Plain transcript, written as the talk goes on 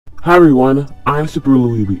Hi everyone, I'm Super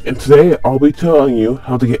Luiby, and today I'll be telling you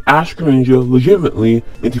how to get Ash Greninja legitimately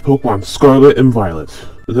into Pokemon Scarlet and Violet.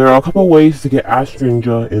 There are a couple ways to get Ash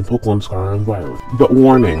Greninja in Pokemon Scarlet and Violet, but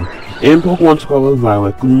warning, in Pokemon Scarlet and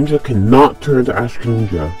Violet, Greninja cannot turn to Ash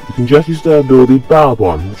Greninja. You can just use the ability Battle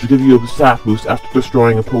Bond, which will give you a stat boost after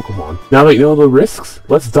destroying a Pokemon. Now that you know the risks,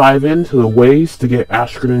 let's dive into the ways to get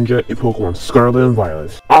Ash Greninja in Pokemon Scarlet and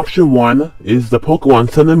Violet. Option 1 is the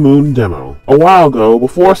Pokemon Sun and Moon demo. A while ago,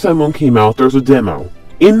 before Sun and Moon came out, there was a demo.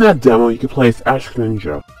 In that demo, you can play as Ash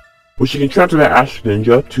Greninja, which you can transfer that Ash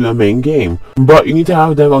Greninja to the main game, but you need to have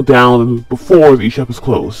the demo downloaded before the eShop is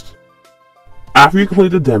closed. After you complete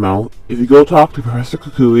the demo, if you go talk to Professor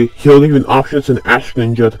Kukui, he'll give you an option to send Ash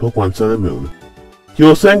Greninja to Pokemon Sun and Moon. He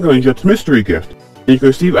will send Greninja to Mystery Gift, and you can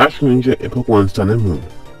receive Ash Greninja in Pokemon Sun and Moon.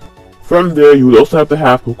 From there, you would also have to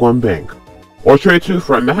have Pokemon Bank, or trade to a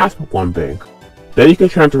friend that has Pokemon Bank. Then you can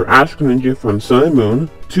transfer Ash Greninja from Sun and Moon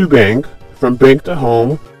to Bank, from Bank to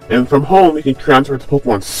Home, and from Home you can transfer to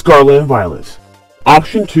Pokemon Scarlet and Violet.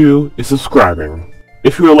 Option 2 is subscribing.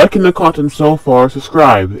 If you are liking the content so far,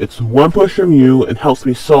 subscribe. It's one push from you and helps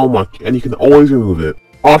me so much, and you can always remove it.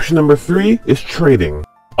 Option number 3 is trading.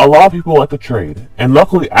 A lot of people like to trade, and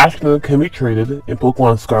luckily Ash Greninja can be traded in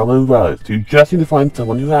Pokemon Scarlet and Violet, so you just need to find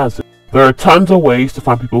someone who has it. There are tons of ways to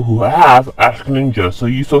find people who have Ash Greninja, so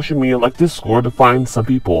use social media like Discord to find some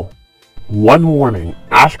people. One warning,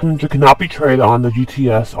 Ash Greninja cannot be traded on the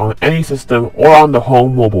GTS on any system or on the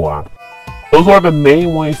home mobile app. Those are the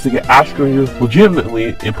main ways to get Ash Greninja legitimately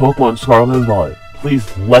in Pokemon Scarlet and Violet.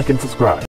 Please like and subscribe.